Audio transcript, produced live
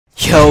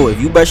Yo,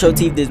 if you brush your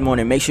teeth this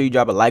morning, make sure you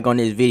drop a like on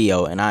this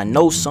video. And I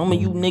know some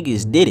of you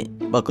niggas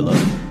didn't. Buckle up.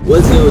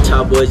 What's good with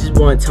y'all boys? It's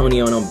boy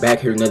Antoniooo and I'm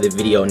back here with another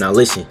video. Now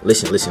listen.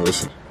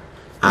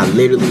 I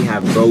literally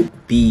have broke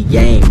the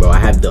game, bro. I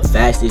have the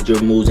fastest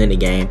dribble moves in the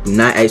game. Do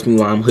not ask me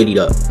why I'm hoodied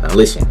up. Now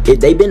listen,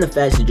 they've been the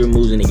fastest dribble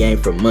moves in the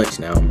game for months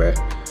now, bro.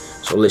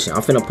 So listen,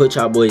 I'm finna put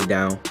y'all boys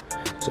down.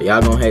 So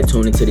y'all go ahead and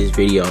tune into this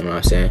video, you know what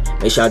I'm saying?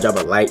 Make sure y'all drop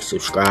a like,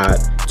 subscribe,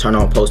 turn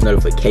on post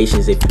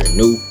notifications if you're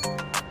new.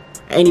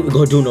 I ain't even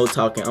gonna do no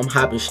talking. I'm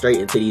hopping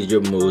straight into these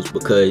dribble moves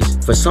because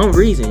for some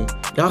reason,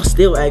 y'all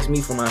still ask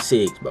me for my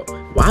SIGS, bro.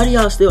 Why do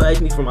y'all still ask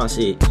me for my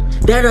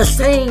SIGS? They're the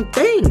same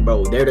thing,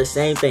 bro. They're the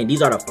same thing.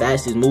 These are the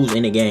fastest moves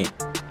in the game.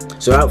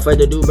 So without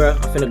further ado, bro,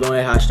 I'm finna go ahead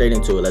and hop straight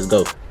into it. Let's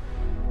go.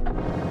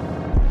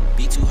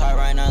 Be too hot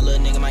right now,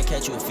 little nigga might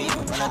catch you a fever.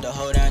 Run up the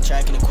whole damn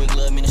track in a quick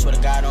little minute. Swear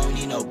to God, I don't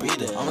need no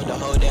breather. I'm with the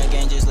whole damn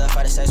gang, just left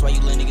out of sex. Why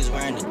you little niggas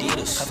wearing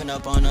Adidas? Cuffing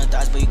up on her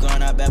thoughts, but you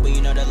going out bad, but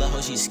you know that little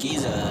hoe, she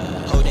STEEZO.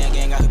 Whole damn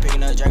gang got her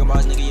picking up Dragon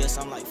Balls, nigga, yeah,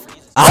 something like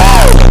freeze.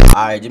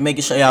 Alright, just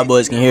making sure y'all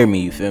boys can hear me,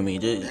 you feel me?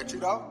 Just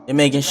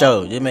making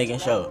sure.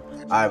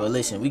 Alright, but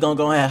listen, we gonna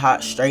go ahead and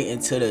hop straight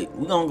into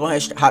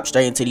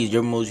these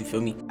dribble moves, you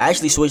feel me? I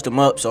actually switched them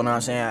up, so you know what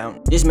I'm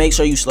saying? Just make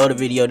sure you slow the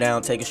video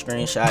down, take a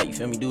screenshot, you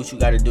feel me? Do what you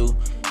gotta do.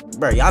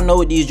 Bro, y'all know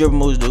what these dribble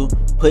moves do.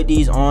 Put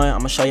these on. I'm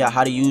gonna show y'all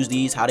how to use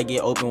these, how to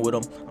get open with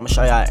them. I'm gonna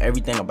show y'all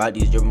everything about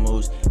these dribble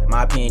moves. In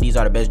my opinion, these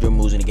are the best dribble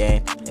moves in the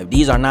game. If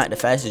these are not the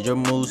fastest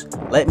dribble moves,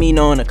 let me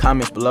know in the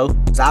comments below,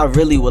 because I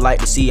really would like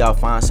to see y'all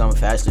find something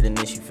faster than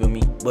this, you feel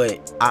me?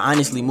 But I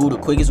honestly move the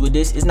quickest with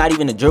this. It's not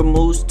even the dribble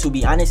moves, to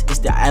be honest. It's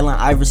the Allen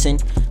Iverson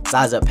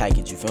size up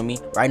package, you feel me?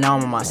 Right now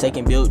I'm on my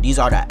second build. This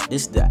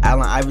is the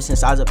Allen Iverson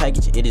size up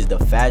package. It is the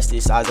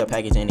fastest size up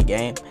package in the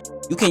game.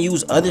 You can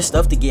use other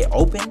stuff to get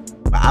open,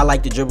 but I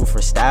like to dribble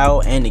for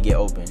style and to get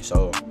open.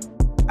 So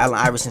Allen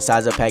Iverson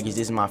size up package,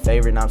 this is my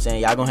favorite. Know what I'm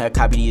saying? Y'all gonna have to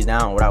copy these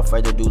down. Without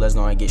further ado, let's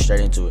go and get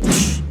straight into it.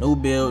 New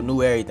build,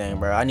 new everything,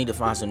 bro. I need to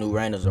find some new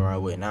randoms to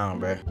run with now,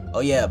 bro. Oh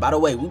yeah, by the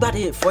way, we about to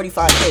hit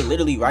 45K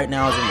literally right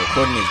now as I'm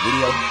recording this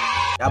video.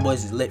 Y'all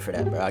boys is lit for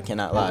that, bro. I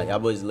cannot lie. Y'all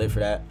boys is lit for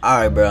that.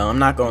 Alright, bro. I'm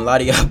not gonna lie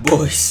to y'all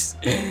boys.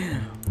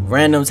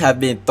 Randoms have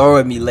been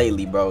throwing me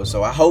lately, bro.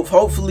 So I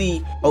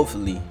hopefully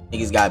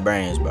niggas got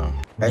brains, bro.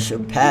 Pressure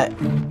Pat.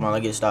 Come on,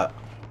 let's get stopped.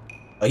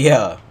 Oh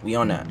yeah, we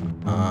on that.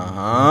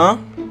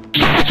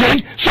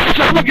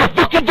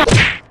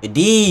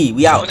 D,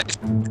 we out.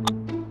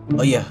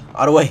 Oh yeah,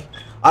 all the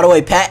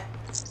way, Pat.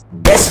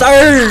 Yes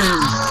sir.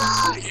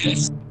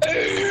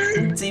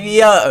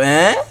 TV up,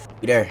 man.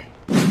 We there.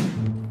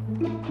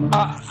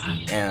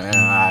 Damn,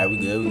 alright, we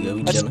good,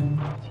 we chilling.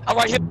 I'm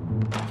right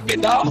here,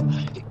 dog.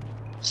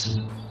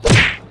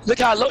 Look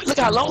how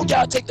long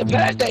y'all take the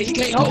pass that he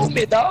can't hold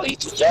me, dog. He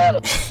too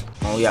jealous.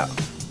 Oh yeah.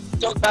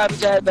 Don't grab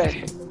his ass back.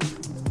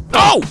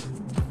 Oh!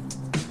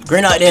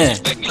 Green out there.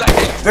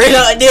 Green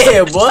out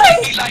there, boy.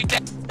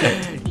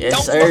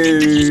 Yes, sir.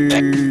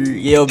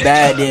 Yo,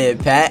 bad there,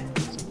 Pat.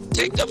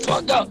 Take the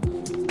fuck up.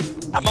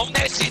 I'm on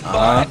that shit,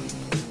 boy.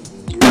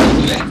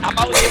 I'm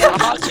out here.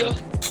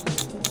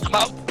 I'm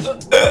out.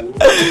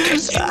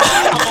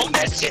 I'm on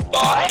that shit,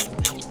 boy.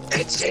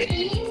 That's it.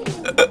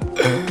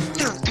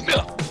 Come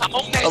here. I'm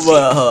on that shit.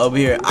 Over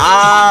here.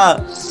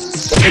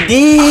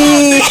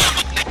 D.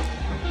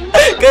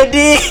 Good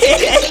D.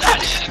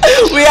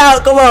 We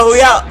out. Come on,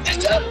 we out.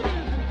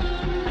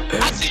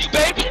 I see you,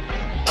 baby.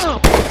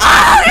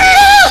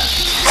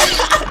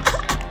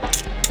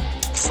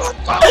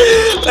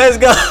 Let's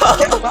go.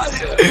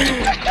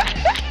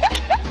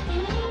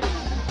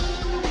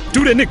 Do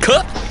that nigga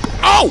cut.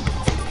 Oh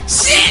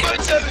shit.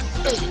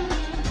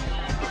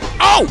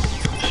 Oh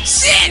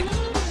shit.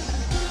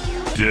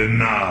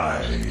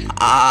 Denied. You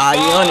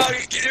on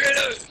it. Get rid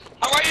of it.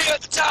 I'm right here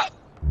at the top.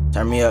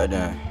 Turn me up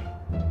then.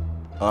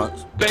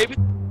 Baby.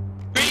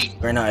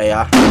 Green out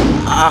AI.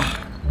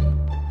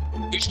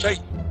 You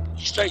straight.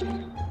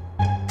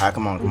 Alright,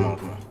 come on. Look.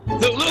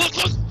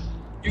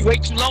 You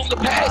wait too long to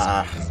pass.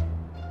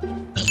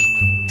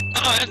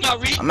 That's not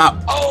read. I'm out.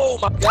 Oh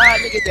my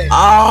god, look at that.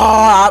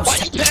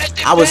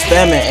 I was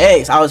spamming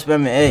X.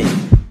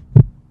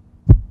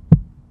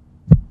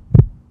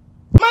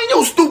 Man,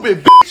 you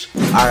stupid bitch.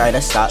 Alright,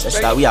 let's stop.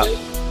 We out.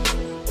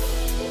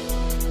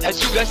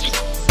 That's you.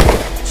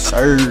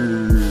 Sir.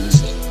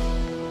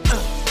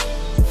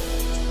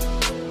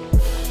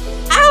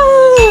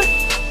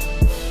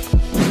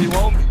 You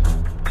want me?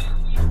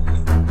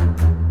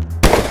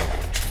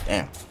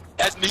 Damn.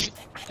 That's me.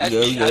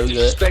 We good.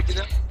 Respecting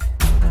him.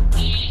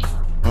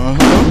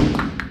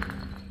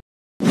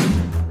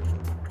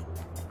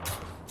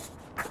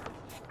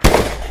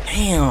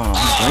 Damn,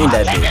 green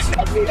that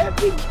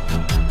bitch.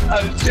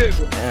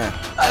 Yeah.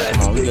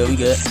 Come on, we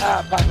good.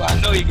 Papa, I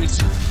know you can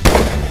see.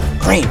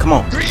 Green, come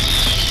on.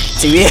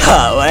 TV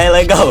up, man,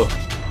 let go.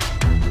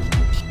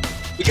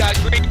 We got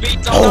green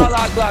beats on all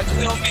our blocks.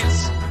 We don't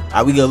miss.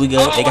 Alright, we good. They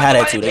can have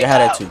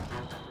that too.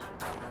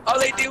 All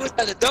they did was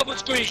have a double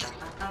screen.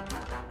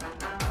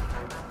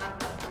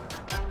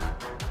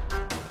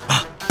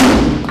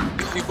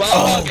 We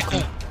ball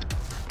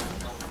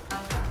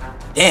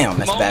Damn,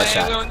 that's a bad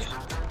shot.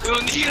 We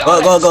don't need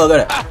all Go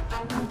that. there.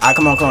 Alright,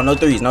 come on. No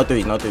threes. We don't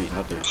need all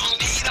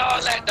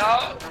that,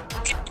 dog.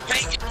 You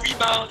can't get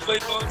rebounds, but we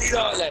don't need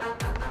all that.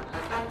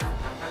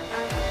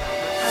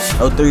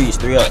 No threes,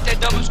 3 up. Got that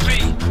double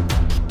screen.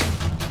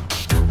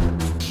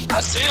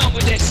 I see him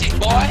with that shit,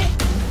 boy.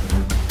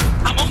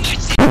 I'm on that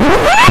shit.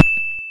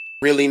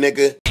 Really,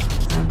 nigga?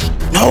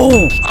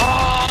 No!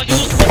 Oh, you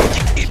was supposed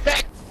to get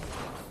back.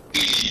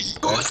 You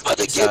was supposed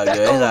to get back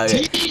on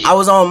TV. I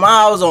was on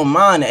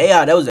mine. The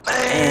AI, that was a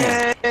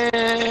damn.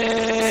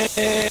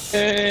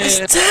 It's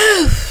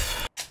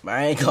tough. But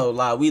I ain't gonna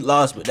lie, we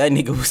lost, but that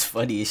nigga was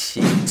funny as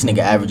shit. This nigga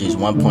averages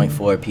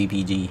 1.4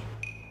 PPG.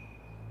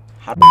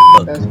 How the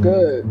fuck? That's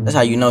good. That's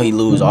how you know he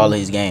lose all of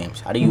his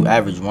games. How do you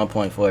average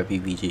 1.4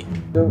 PPG?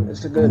 Dude,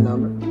 it's a good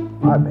number.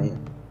 My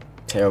man.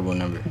 Terrible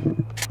number.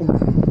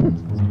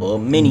 Well,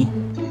 mini.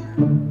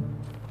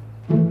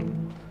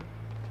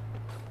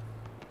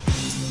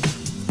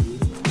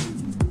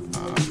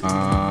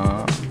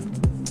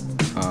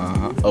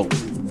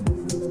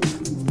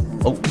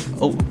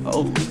 Hold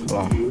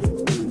on.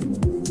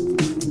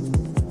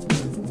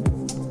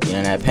 Get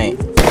in that paint.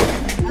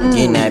 Get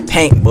in that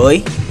paint,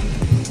 boy.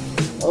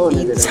 Oh,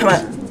 nigga.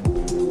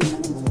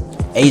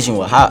 Asian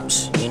with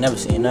hops. You ain't never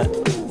seen that.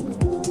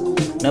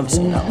 Never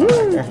seen that one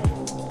right there.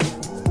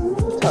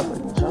 Top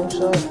of jump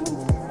shot.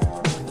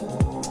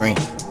 Green.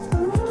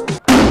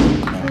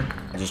 No,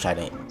 I just tried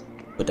to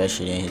put that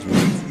shit in his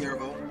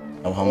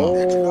mouth. No homo.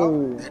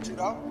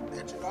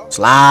 Oh.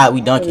 Slide,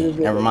 we dunking.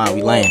 Never mind,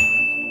 we laying.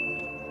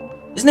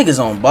 This nigga's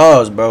on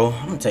balls, bro.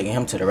 I'm taking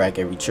him to the rack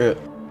every trip.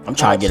 I'm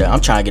trying to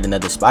get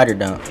another spider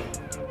dunk.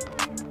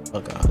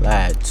 Fuck all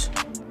lads.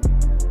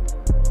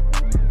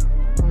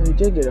 Oh, you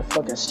did get a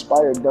fucking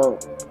spider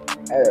dunk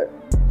at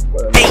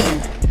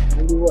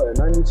what?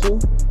 92?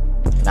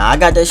 Nah, I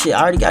got that shit.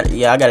 I already got it.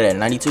 Yeah, I got it at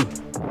 92.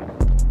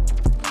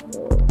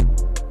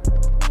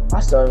 I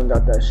still haven't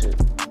got that shit.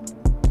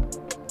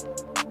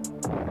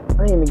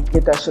 I didn't even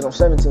get that shit on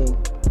 17.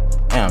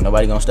 Damn,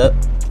 nobody gonna step.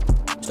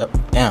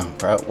 Damn,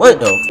 bro. What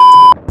the?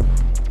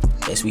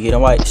 Guess we hitting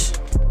whites.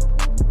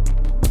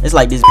 It's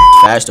like this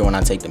faster when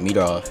I take the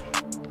meter off.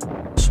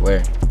 I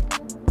swear.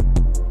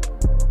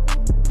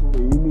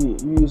 You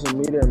use a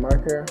meter and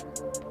marker?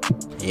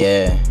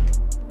 Yeah.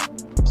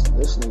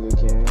 This nigga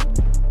can.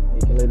 He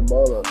can lay the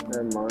ball up.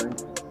 Never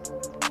mind.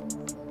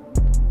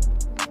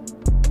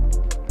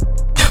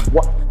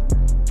 What?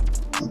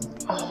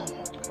 Oh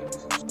my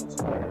goodness, I'm so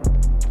tired.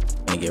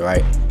 Let me get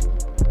right.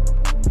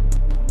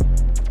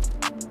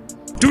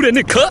 Do that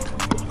nigga cut.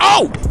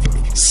 Oh!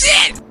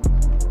 Shit!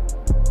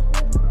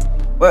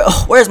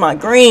 Where's my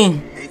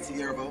green?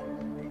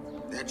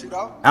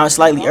 Now it's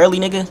slightly early,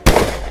 nigga.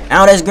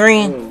 Now that's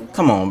green.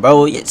 Come on,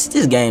 bro.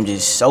 This game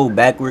just so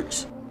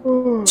backwards.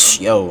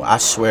 Yo, I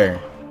swear.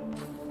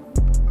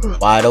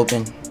 Wide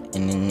open,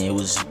 and then it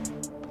was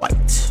white.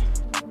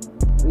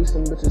 At least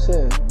them bitches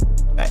here.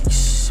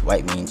 Facts.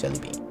 White bean, jelly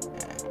bean.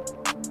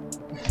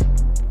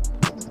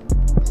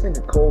 This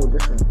nigga cold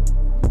different.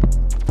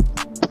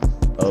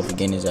 Oh,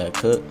 forgetting his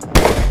cook.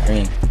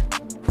 Green.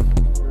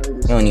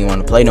 He don't even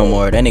want to play no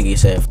more. That nigga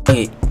said, fuck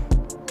it.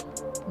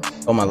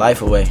 Throw my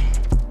life away.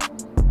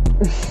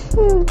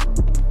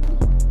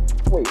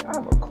 Wait, I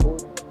have a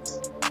code.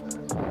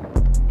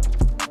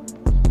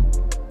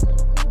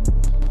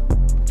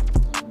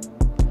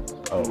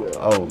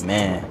 Oh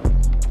man.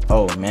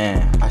 Oh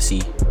man. I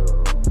see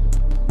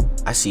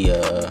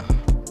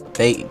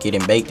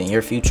getting baked in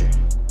your future.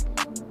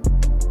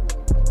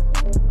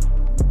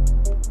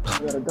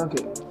 You gotta dunk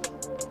it.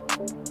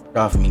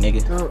 Draw for me,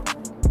 nigga. Dunk.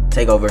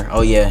 Take over.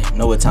 Oh yeah,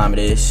 know what time it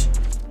is.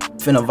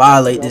 Finna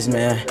violate this,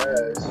 man.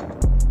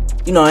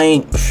 You know I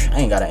ain't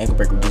got an ankle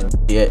break with this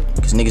yet,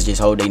 cause niggas just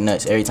hold their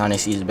nuts every time they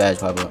see his badge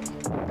pop up.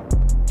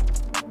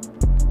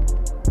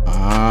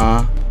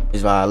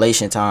 It's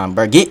violation time,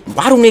 bro.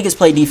 Why do niggas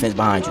play defense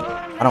behind you?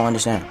 I don't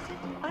understand.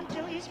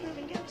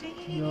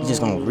 You just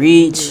gonna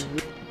reach.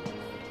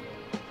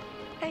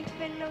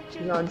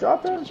 You gonna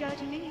drop him?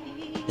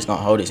 Just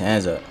gonna hold his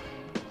hands up.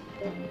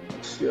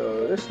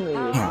 Yo, this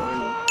nigga.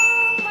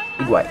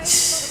 Big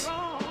whites.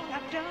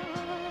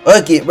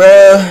 Fuck it, bro.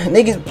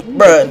 Niggas,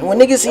 bro. When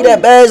niggas see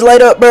that badge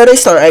light up, bro, they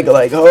start acting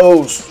like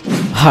hoes.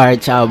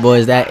 Alright, y'all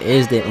boys, that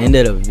is the end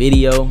of the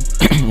video.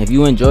 If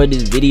you enjoyed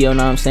this video,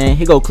 know what I'm saying,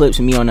 here go clips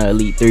of me on the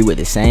Elite 3 with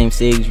the same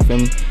SIGs, you feel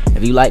me?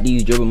 If you like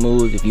these dribble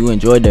moves, if you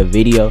enjoyed the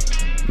video,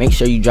 make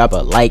sure you drop a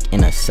like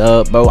and a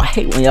sub, bro. I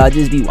hate when y'all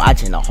just be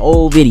watching the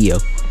whole video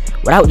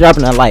without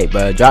dropping a like,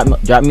 bro.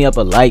 Drop me up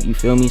a like, you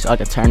feel me, so I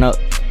can turn up.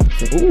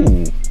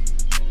 Ooh,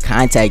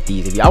 contact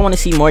these. If y'all want to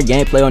see more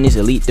gameplay on this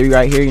Elite 3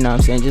 right here, you know what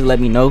I'm saying, just let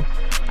me know.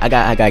 I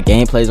got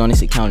gameplays on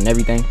this account and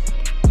everything.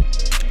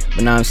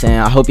 But know what I'm saying,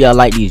 I hope y'all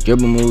like these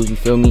dribble moves, you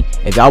feel me?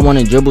 If y'all want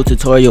a dribble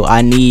tutorial,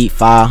 I need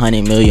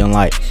 500 million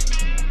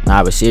likes.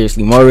 Nah, but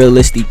seriously, more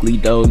realistically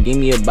though, give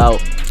me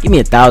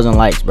 1,000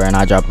 likes, bro, and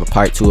I'll drop a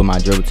part 2 of my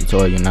dribble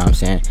tutorial, you know what I'm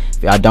saying?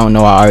 If y'all don't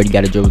know, I already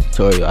got a dribble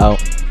tutorial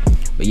out.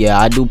 But yeah,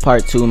 I do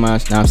part 2, man, you know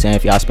what I'm saying?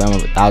 If y'all spam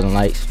up 1,000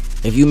 likes,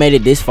 If you made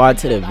it this far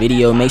to the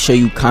video, make sure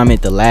you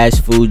comment the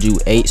last food you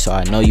ate so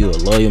I know you a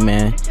loyal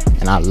man.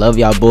 And I love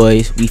y'all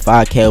boys. We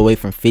 5K away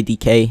from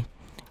 50K.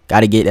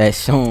 Gotta get that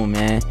soon,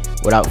 man.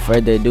 Without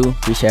further ado,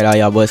 appreciate all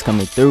y'all boys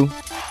coming through.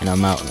 And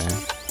I'm out, man.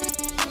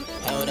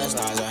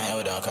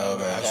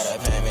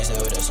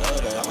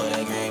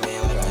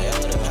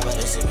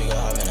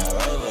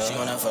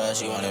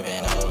 She wanna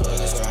bend